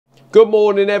Good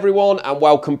morning everyone and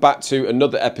welcome back to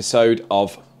another episode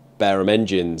of Bareham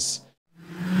Engines.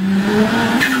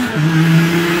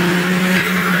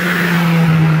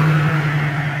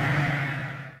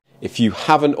 If you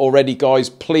haven't already guys,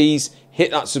 please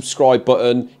hit that subscribe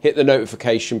button, hit the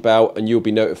notification bell and you'll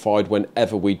be notified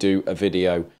whenever we do a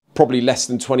video. Probably less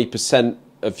than 20%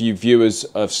 of you viewers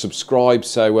have subscribed,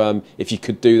 so if you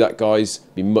could do that guys,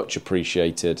 it'd be much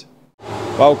appreciated.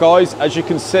 Well guys, as you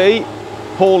can see,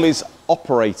 Paul is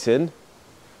operating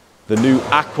the new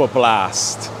Aqua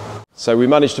Blast. So we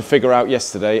managed to figure out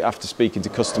yesterday, after speaking to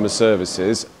customer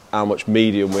services, how much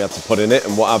medium we had to put in it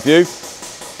and what have you.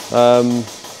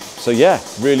 So yeah,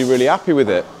 really happy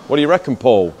with it. What do you reckon,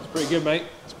 Paul? It's pretty good, mate.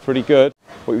 It's pretty good.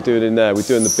 What are we doing in there? We're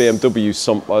doing the BMW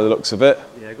sump by the looks of it.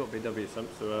 Yeah, I got BMW sump,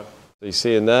 so... So you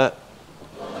see in there,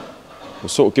 we'll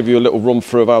sort of give you a little run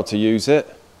through of how to use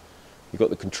it. You've got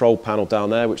the control panel down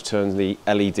there which turns the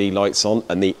LED lights on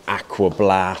and the Aqua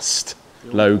Blast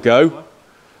logo.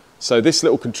 So this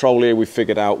little control here we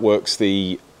figured out works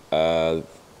the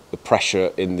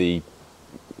pressure in the,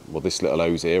 well, this little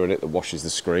hose here in it that washes the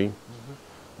screen.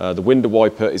 The window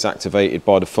wiper is activated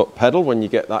by the foot pedal when you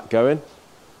get that going.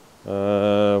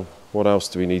 What else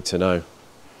do we need to know?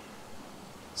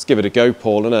 Let's give it a go,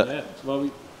 Paul, innit? Yeah, well,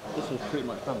 this one's pretty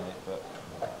much done, mate, but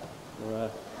we're...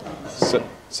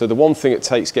 So the one thing it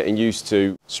takes getting used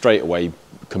to straight away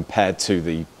compared to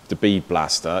the bead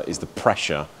blaster is the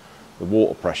pressure, the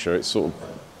water pressure. It's a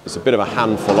bit of a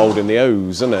handful holding the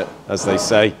hose, isn't it, as they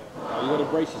say. You got to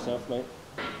brace yourself, mate.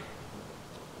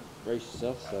 Brace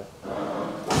yourself, so.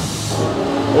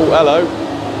 Oh, hello.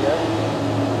 Yeah.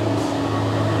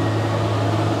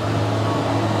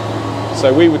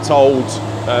 So we were told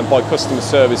by customer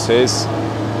services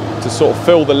to sort of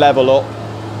fill the level up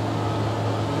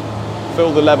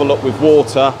with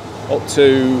water up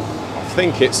to, I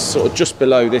think it's sort of just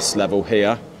below this level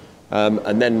here,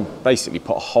 and then basically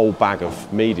put a whole bag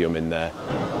of medium in there,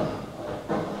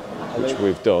 which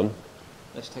we've done.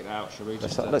 Let's take that out, shall we?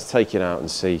 Let's take it out and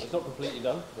see. It's not completely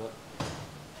done, but...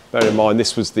 Bear in mind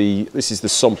this is the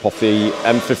sump off the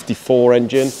M54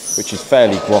 engine, which is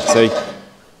fairly grotty.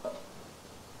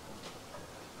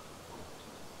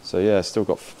 So yeah, still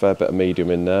got a fair bit of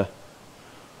medium in there.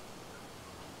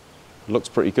 Looks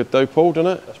pretty good though, Paul,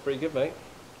 doesn't it? That's pretty good, mate.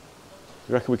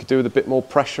 You reckon we could do with a bit more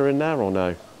pressure in there or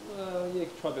no? Well, yeah, you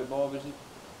could try a bit more, but it's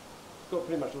got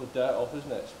pretty much all the dirt off,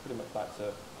 isn't it? It's pretty much back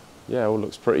to... Yeah, all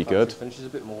looks pretty good. Finish is a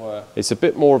bit more... It's a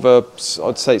bit more of a,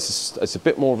 I'd say it's a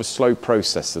bit more of a slow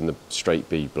process than the straight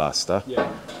bead blaster. Yeah.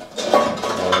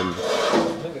 I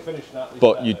think the finish now is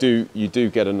but better, you do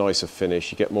get a nicer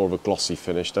finish. You get more of a glossy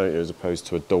finish, don't you, as opposed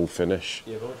to a dull finish.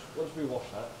 Yeah, but once we wash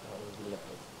that,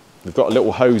 we've got a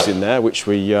little hose in there which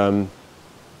we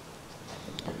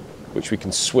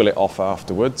can swill it off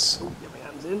afterwards. get my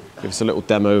hands in. Give us a little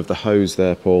demo of the hose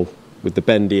there, Paul, with the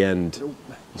bendy end.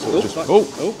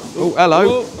 Oh,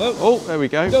 hello. Oh, there we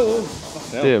go.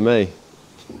 Dear me.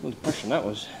 What a pressure that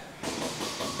was.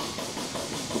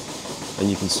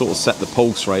 And you can sort of set the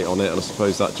pulse rate on it, and I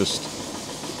suppose that just...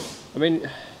 I mean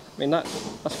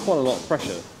that's quite a lot of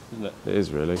pressure, isn't it? It is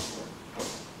really.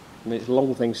 I mean, it's a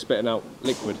long thing spitting out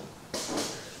liquid.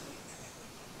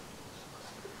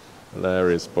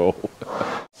 Hilarious, Paul.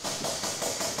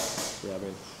 Yeah, I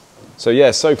mean... So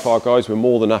yeah, so far guys, we're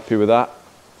more than happy with that.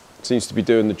 Seems to be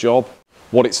doing the job.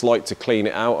 What it's like to clean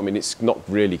it out, I mean, it's not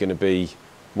really going to be,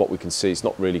 what we can see, it's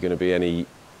not really going to be any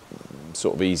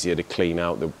sort of easier to clean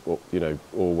out, you know,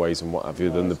 always and what have you,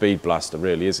 than the bead blaster,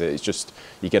 really, is it? It's just,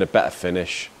 you get a better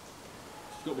finish.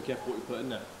 You've got to be careful what you put in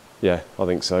there. Yeah, I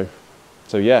think so.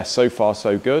 So yeah, so far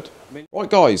so good. Right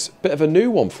guys, bit of a new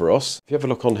one for us. If you have a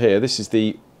look on here, this is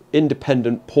the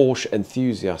independent Porsche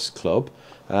Enthusiast Club.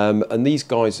 And these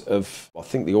guys have, I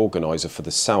think the organiser for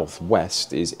the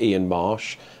Southwest is Ian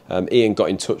Marsh. Ian got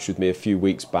in touch with me a few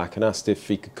weeks back and asked if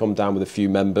he could come down with a few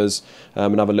members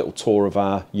and have a little tour of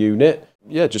our unit.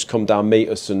 Yeah, just come down, meet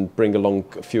us and bring along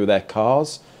a few of their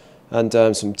cars and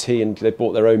some tea, and they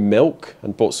bought their own milk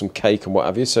and bought some cake and what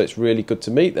have you, so it's really good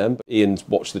to meet them. Ian's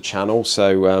watched the channel,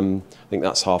 so I think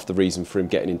that's half the reason for him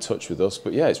getting in touch with us.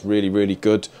 But yeah, it's really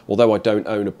good, although I don't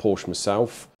own a Porsche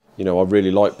myself. You know, I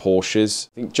really like Porsches.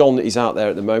 I think John is out there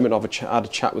at the moment. I've had a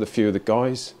chat with a few of the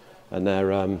guys, and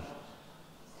they're...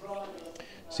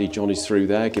 see Johnny's through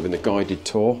there giving the guided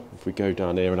tour. If we go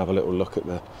down here and have a little look at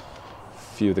the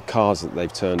few of the cars that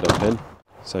they've turned up in.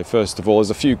 So first of all, there's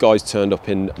a few guys turned up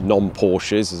in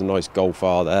non-Porsches. There's a nice Golf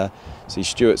R there. See,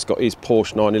 Stuart's got his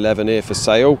Porsche 911 here for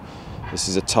sale. This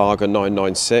is a Targa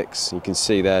 996. You can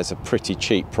see there's a pretty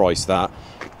cheap price, that.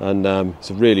 And it's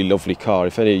a really lovely car.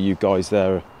 If any of you guys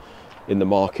there are in the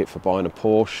market for buying a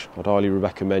Porsche, I'd highly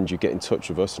recommend you get in touch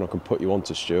with us and I can put you on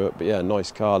to Stuart. But yeah,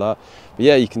 nice car that. But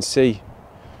yeah, you can see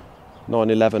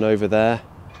 911 over there.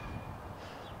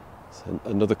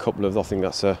 Another couple of, I think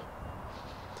that's a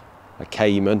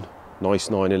Cayman, nice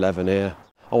 911 here.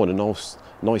 I want a nice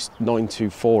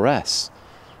 924S.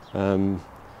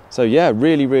 So yeah,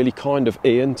 really kind of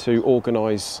Ian to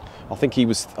organise. I think he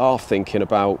was half thinking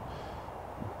about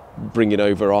bringing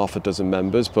over half a dozen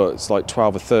members, but it's like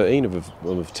 12 or 13 of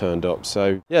them have turned up.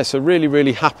 So yeah, so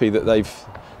really happy that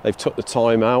they've took the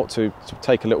time out to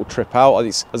take a little trip out.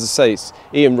 As I say,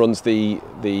 Ian runs the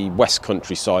West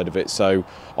Country side of it, so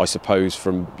I suppose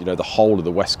from the whole of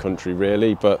the West Country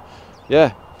really. But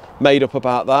yeah, made up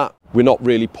about that. We're not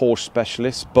really Porsche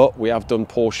specialists, but we have done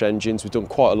Porsche engines. We've done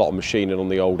quite a lot of machining on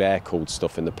the old air-cooled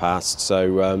stuff in the past.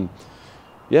 So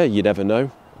yeah, you never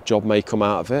know. A job may come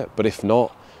out of it, but if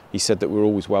not, he said that we're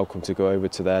always welcome to go over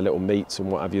to their little meets and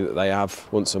what have you that they have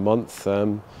once a month.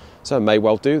 So I may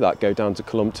well do that, go down to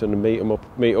Clumpton and meet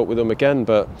up with them again.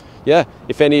 But yeah,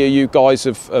 if any of you guys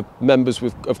are members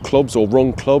of clubs or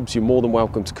run clubs, you're more than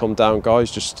welcome to come down, guys.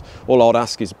 Just all I'd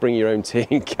ask is bring your own tea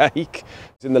and cake.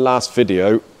 In the last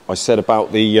video, I said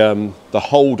about the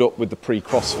hold up with the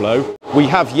pre-cross flow. We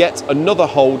have yet another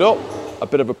hold up, a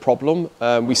bit of a problem.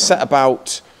 We set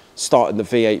about starting the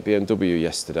V8 BMW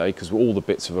yesterday because all the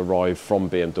bits have arrived from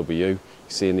BMW. You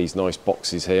see in these nice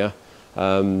boxes here.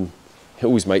 It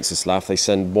always makes us laugh. They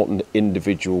send one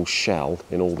individual shell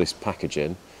in all this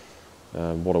packaging.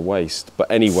 What a waste.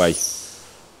 But anyway,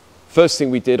 first thing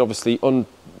we did, obviously,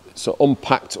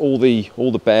 unpacked all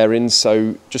the bearings.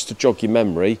 So just to jog your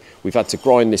memory, we've had to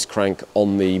grind this crank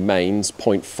on the mains,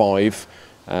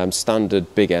 0.5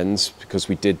 standard big ends, because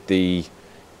we did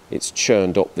it's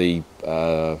churned up the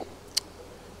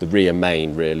rear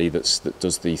main really that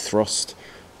does the thrust.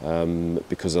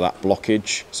 Because of that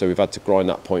blockage, so we've had to grind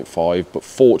that 0.5, but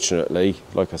fortunately,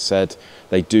 like I said,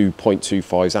 they do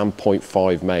 0.25s and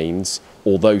 0.5 mains,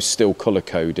 although still colour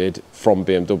coded from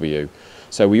BMW.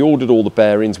 So we ordered all the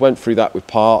bearings, went through that with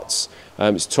parts.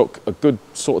 It took a good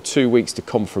sort of 2 weeks to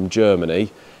come from Germany.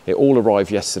 It all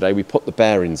arrived yesterday. We put the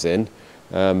bearings in.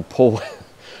 Paul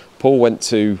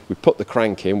we put the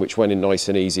crank in, which went in nice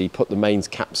and easy, put the mains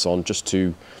caps on just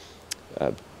to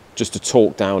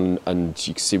torque down, and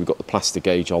you can see we've got the plastic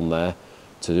gauge on there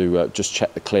to just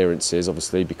check the clearances,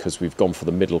 obviously, because we've gone for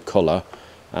the middle colour,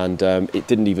 and it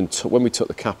didn't even, when we took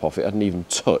the cap off, it hadn't even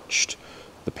touched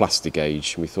the plastic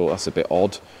gauge. We thought that's a bit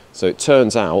odd. So it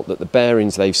turns out that the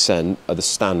bearings they've sent are the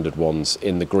standard ones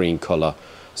in the green colour.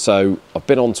 So I've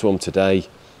been onto them today.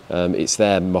 It's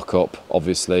their muck-up,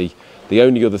 obviously. The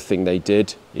only other thing they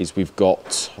did is I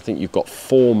think you've got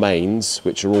 4 mains,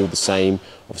 which are all the same.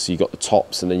 Obviously, you've got the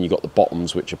tops, and then you've got the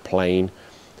bottoms, which are plain.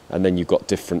 And then you've got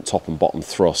different top and bottom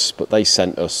thrusts. But they've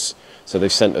sent us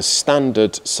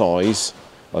standard size,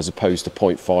 as opposed to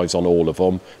 0.5s on all of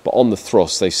them. But on the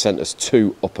thrust, they sent us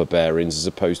 2 upper bearings, as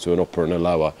opposed to an upper and a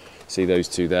lower. See those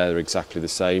 2 there, they're exactly the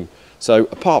same. So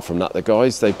apart from that, the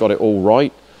guys, they've got it all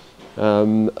right.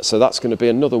 So that's going to be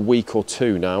another week or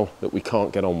 2 now that we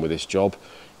can't get on with this job.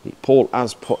 Paul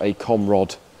has put a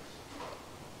comrod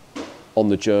on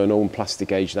the journal and plastic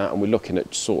gauge that, and we're looking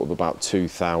at sort of about 2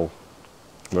 thou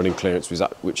running clearance,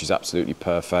 which is absolutely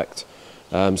perfect.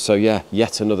 So yeah,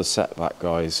 yet another setback,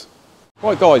 guys.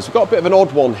 Right guys, we've got a bit of an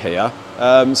odd one here.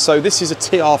 So this is a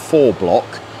TR4 block,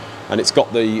 and it's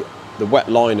got the wet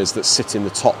liners that sit in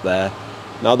the top there.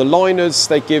 Now the liners,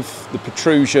 they give the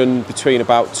protrusion between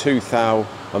about 2 thou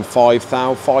and 5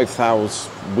 thou. 5 thou's,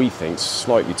 we think,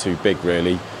 slightly too big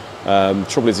really.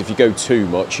 Trouble is, if you go too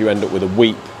much, you end up with a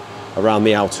weep around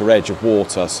the outer edge of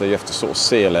water, so you have to sort of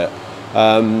seal it.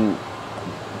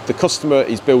 The customer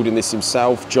is building this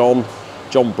himself, John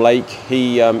Blake.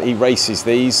 He races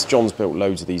these. John's built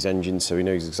loads of these engines, so he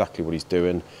knows exactly what he's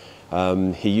doing.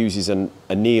 He uses an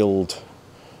annealed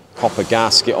copper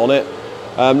gasket on it.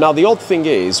 Now the odd thing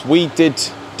is, we did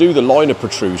do the liner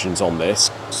protrusions on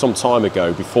this some time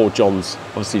ago, before John's,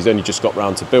 obviously he's only just got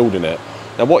round to building it.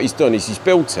 Now what he's done is he's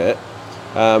built it,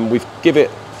 we've give it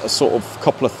a sort of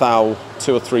couple of thou,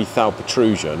 2 or 3 thou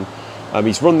protrusion.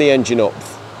 He's run the engine up,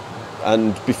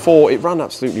 and before, it ran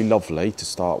absolutely lovely to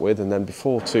start with, and then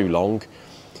before too long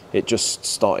it just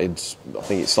started, I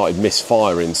think it started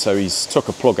misfiring, so he's took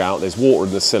a plug out, there's water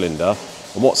in the cylinder,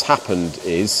 and what's happened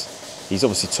is he's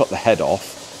obviously took the head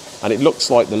off, and it looks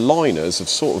like the liners have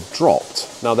sort of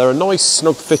dropped. Now they're a nice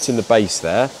snug fit in the base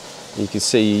there. You can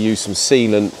see he used some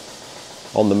sealant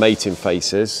on the mating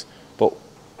faces, but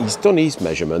he's done his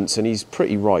measurements and he's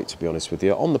pretty right, to be honest with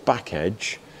you. On the back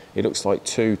edge, it looks like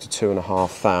 2 to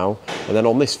 2.5 thou, and then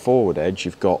on this forward edge,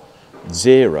 you've got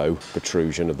zero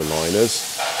protrusion of the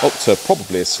liners up to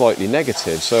probably a slightly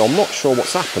negative, so I'm not sure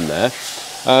what's happened there.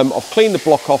 I've cleaned the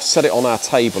block off, set it on our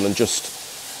table and just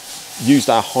used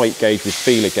our height gauge with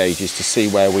feeler gauges to see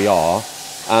where we are,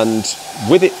 and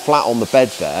with it flat on the bed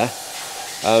there,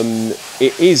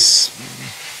 it is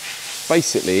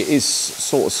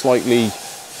sort of slightly,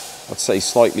 I'd say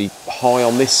slightly high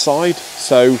on this side.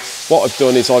 So what I've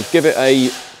done is I've given it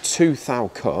a 2 thou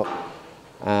cut,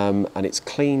 and it's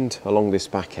cleaned along this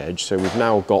back edge, so we've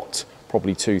now got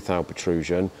probably 2 thou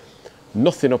protrusion.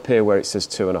 Nothing up here where it says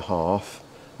 2.5,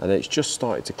 and it's just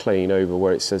started to clean over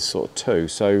where it says sort of 2,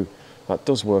 so that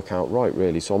does work out right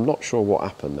really. So I'm not sure what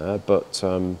happened there, but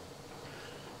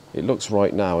it looks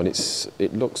right now, and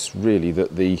it looks really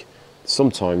that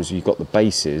sometimes you've got the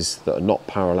bases that are not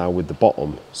parallel with the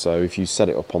bottom, so if you set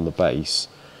it up on the base,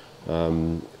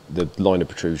 the liner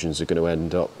protrusions are going to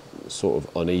end up sort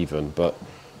of uneven. But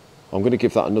I'm going to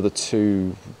give that another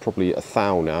probably a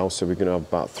thou now, so we're going to have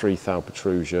about 3 thou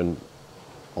protrusion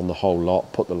on the whole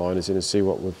lot, put the liners in and see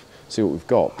what we've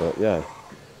got. But yeah,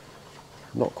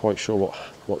 not quite sure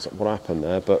what happened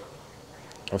there, but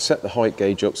I've set the height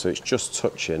gauge up so it's just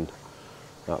touching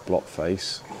that block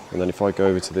face, and then if I go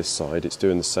over to this side, it's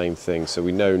doing the same thing, so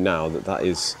we know now that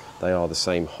they are the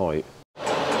same height.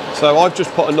 So I've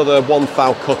just put another 1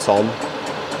 thou cut on,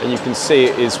 and you can see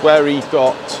it is where he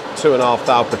got 2.5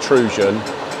 thou protrusion,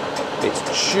 it's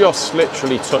just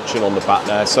literally touching on the back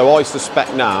there. So I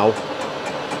suspect now,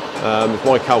 if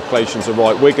my calculations are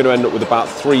right, we're going to end up with about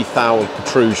 3 thou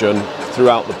protrusion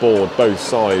throughout the board, both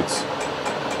sides.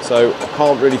 So I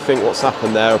can't really think what's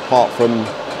happened there, apart from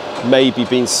maybe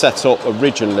being set up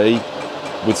originally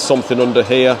with something under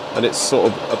here, and it's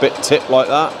sort of a bit tipped like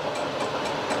that.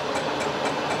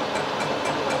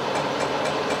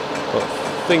 But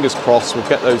fingers crossed, we'll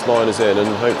get those liners in and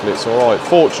hopefully it's all right.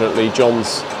 Fortunately,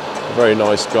 John's a very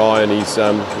nice guy, and he's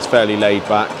fairly laid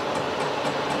back.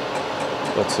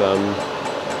 But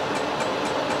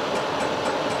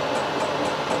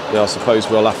yeah, I suppose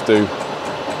we'll have to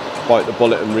bite the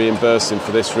bullet and reimburse him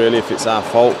for this really if it's our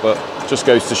fault, but just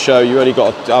goes to show you only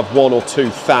got to have 1 or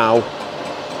 2 thou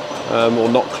or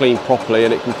not cleaned properly,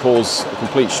 and it can cause a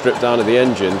complete strip down of the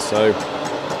engine. So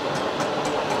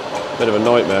bit of a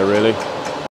nightmare really.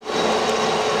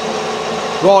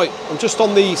 Right, I'm just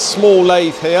on the small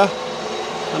lathe here,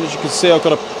 and as you can see I've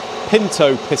got a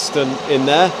Pinto piston in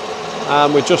there,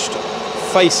 and we're just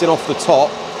facing off the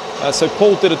top. So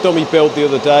Paul did a dummy build the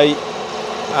other day,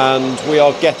 and we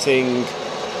are getting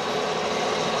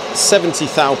 70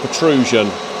 thou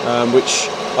protrusion, which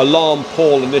alarmed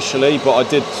Paul initially, but I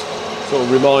did sort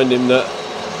of remind him that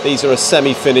these are a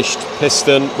semi-finished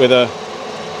piston with a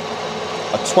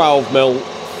 12mm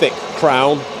thick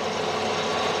crown,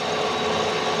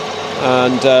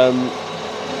 and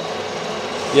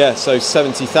yeah, so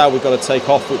 70 thou we've got to take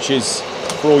off, which is,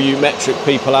 for all you metric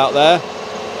people out there,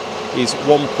 is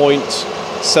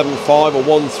 1.75 or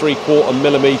 1¾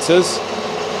 millimeters.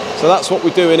 So that's what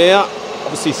we're doing here.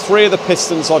 Obviously 3 of the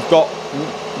pistons I've got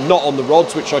not on the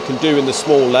rods, which I can do in the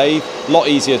small lathe. A lot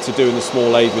easier to do in the small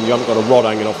lathe when you haven't got a rod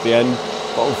hanging off the end.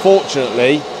 But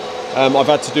unfortunately, I've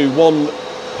had to do 1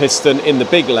 piston in the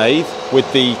big lathe with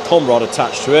the con rod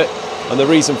attached to it. And the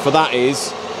reason for that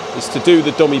is to do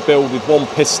the dummy build with 1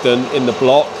 piston in the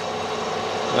block.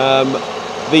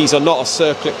 These are not a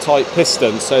circlip type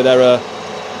piston, so they're a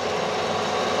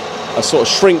sort of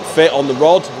shrink fit on the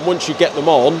rod. And once you get them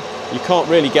on, you can't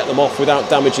really get them off without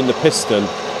damaging the piston.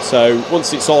 So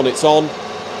once it's on,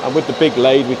 and with the big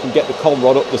lathe we can get the con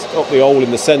rod up the hole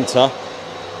in the centre.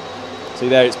 See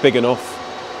there, it's big enough.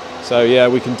 So yeah,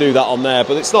 we can do that on there,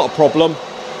 but it's not a problem.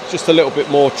 It's just a little bit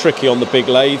more tricky on the big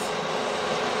lathe.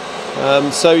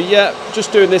 So yeah,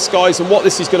 just doing this, guys, and what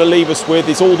this is going to leave us with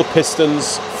is all the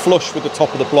pistons flush with the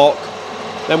top of the block.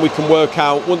 Then we can work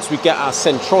out, once we get our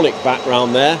centronic back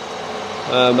round there,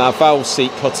 our valve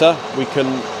seat cutter, we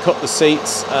can cut the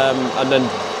seats and then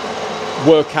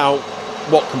work out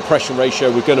what compression ratio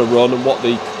we're going to run and what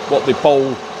the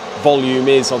bowl volume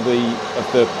is of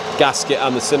the gasket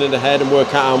and the cylinder head, and work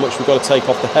out how much we've got to take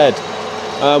off the head.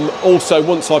 Also,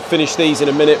 once I've finished these in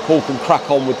a minute, Paul can crack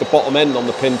on with the bottom end on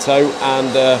the Pinto,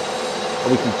 and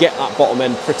we can get that bottom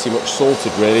end pretty much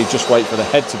sorted really, just wait for the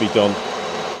head to be done.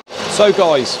 So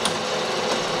guys,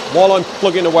 while I'm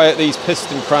plugging away at these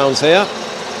piston crowns here,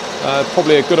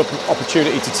 probably a good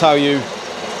opportunity to tell you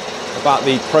about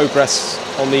the progress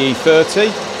on the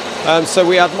E30. So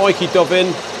we had Mikey Dove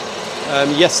in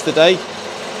yesterday,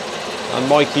 and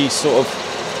Mikey sort of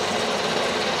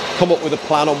come up with a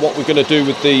plan on what we're going to do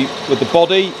with the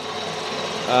body.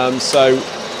 So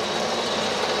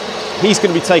he's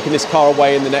going to be taking this car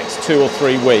away in the next 2 or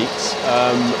 3 weeks.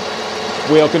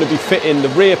 We are going to be fitting the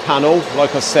rear panel,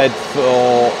 like I said,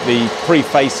 for the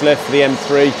pre-facelift for the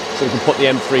M3, so we can put the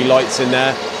M3 lights in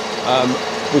there.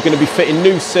 We're going to be fitting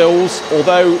new sills,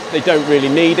 although they don't really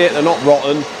need it, they're not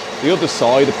rotten. The other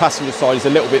side, the passenger side, is a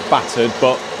little bit battered,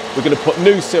 but we're going to put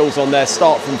new sills on there,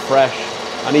 start from fresh,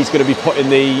 and he's going to be putting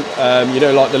the, you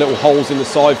know, like the little holes in the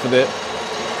side for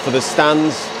the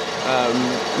stands,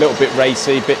 a little bit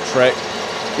racy, bit trick.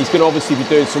 He's going to obviously be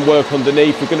doing some work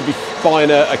underneath. We're going to be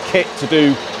buying a kit to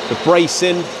do the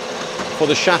bracing for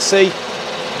the chassis.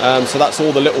 So that's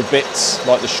all the little bits,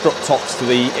 like the strut tops to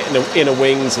the inner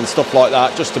wings and stuff like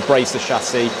that, just to brace the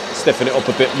chassis, stiffen it up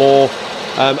a bit more.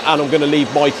 And I'm going to leave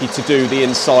Mikey to do the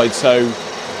inside, so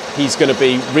he's going to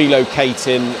be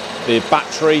relocating the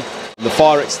battery, the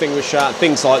fire extinguisher,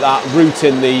 things like that,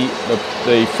 routing the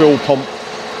fuel pump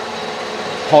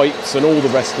pipes and all the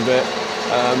rest of it.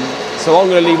 So I'm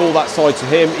going to leave all that side to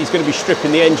him. He's going to be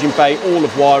stripping the engine bay, all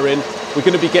of wiring. We're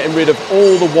going to be getting rid of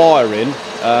all the wiring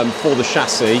for the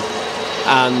chassis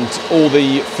and all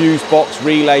the fuse box,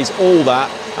 relays, all that.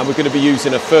 And we're going to be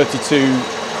using a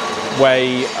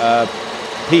 32-way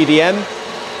PDM.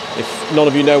 If none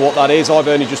of you know what that is, I've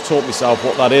only just taught myself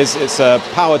what that is. It's a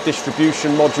power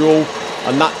distribution module,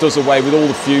 and that does away with all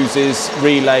the fuses,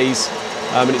 relays,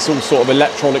 and it's all sort of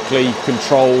electronically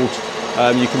controlled.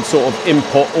 You can sort of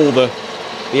input all the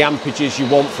ampages you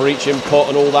want for each input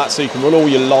and all that, so you can run all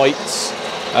your lights,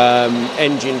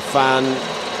 engine fan,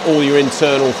 all your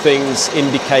internal things,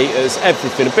 indicators,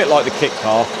 everything, a bit like the kit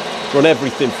car, run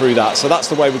everything through that. So that's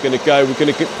the way we're going to go. We're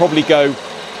going to probably go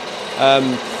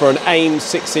for an AIM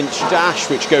 6-inch dash,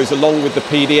 which goes along with the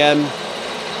PDM,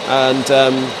 and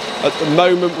at the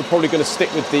moment we're probably going to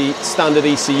stick with the standard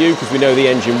ECU because we know the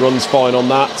engine runs fine on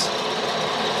that.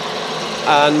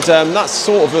 And that's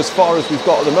sort of as far as we've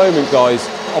got at the moment, guys.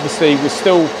 Obviously we're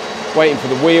still waiting for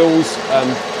the wheels.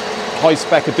 High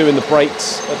Spec are doing the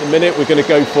brakes at the minute. We're going to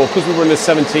go for, because we're running a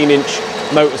 17-inch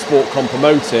Motorsport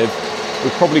Compomotive,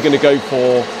 we're probably going to go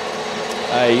for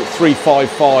a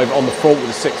 355 on the front with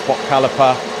a 6-pot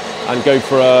caliper, and go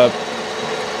for a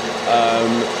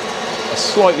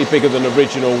slightly bigger than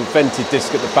original vented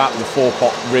disc at the back with a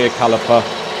 4-pot rear caliper,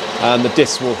 and the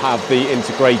disc will have the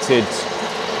integrated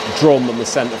drum on the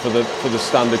centre for the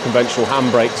standard conventional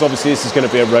handbrake, because obviously this is going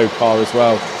to be a road car as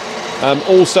well.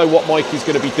 Also what Mikey's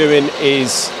going to be doing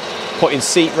is putting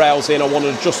seat rails in. I want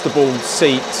an adjustable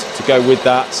seat to go with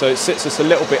that, so it sits us a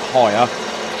little bit higher,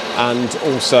 and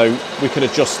also we can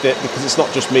adjust it because it's not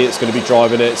just me that's going to be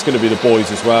driving it, it's going to be the boys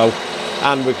as well.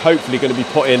 And we're hopefully going to be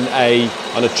putting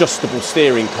an adjustable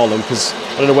steering column, because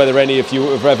I don't know whether any of you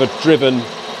have ever driven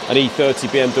an E30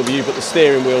 BMW, but the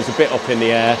steering wheel's a bit up in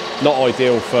the air, not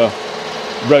ideal for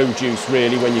road use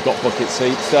really when you've got bucket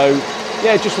seats. So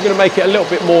yeah, just we're going to make it a little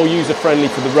bit more user friendly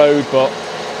for the road, but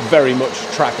very much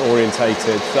track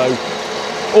orientated. So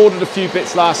ordered a few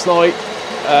bits last night,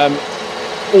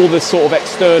 all the sort of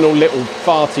external little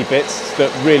farty bits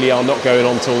that really are not going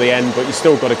on till the end, but you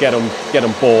still got to get them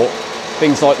bought.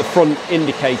 Things like the front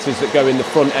indicators that go in the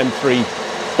front M3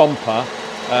 bumper,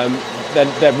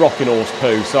 they're rocking horse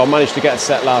poo. So I managed to get a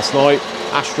set last night.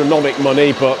 Astronomic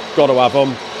money, but got to have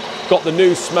them. Got the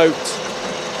new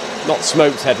not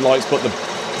smoked headlights, but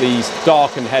these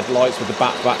darkened headlights with the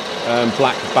black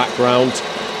background,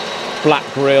 black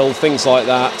grille, things like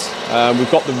that.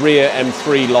 We've got the rear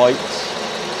M3 lights.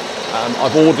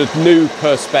 I've ordered new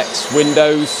Perspex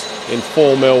windows in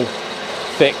 4mm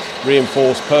thick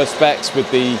reinforced Perspex with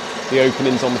the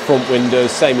openings on the front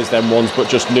windows, same as them ones, but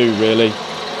just new really.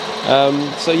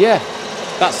 So yeah,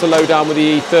 that's the lowdown with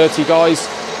the E30, guys.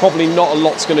 Probably not a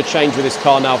lot's going to change with this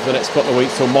car now for the next couple of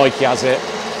weeks till Mikey has it.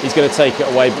 He's going to take it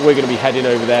away, but we're going to be heading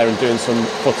over there and doing some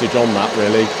footage on that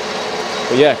really.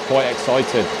 But yeah, quite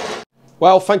excited.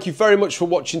 Well, thank you very much for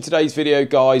watching today's video,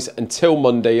 guys. Until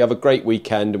Monday, have a great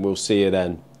weekend and we'll see you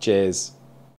then. Cheers.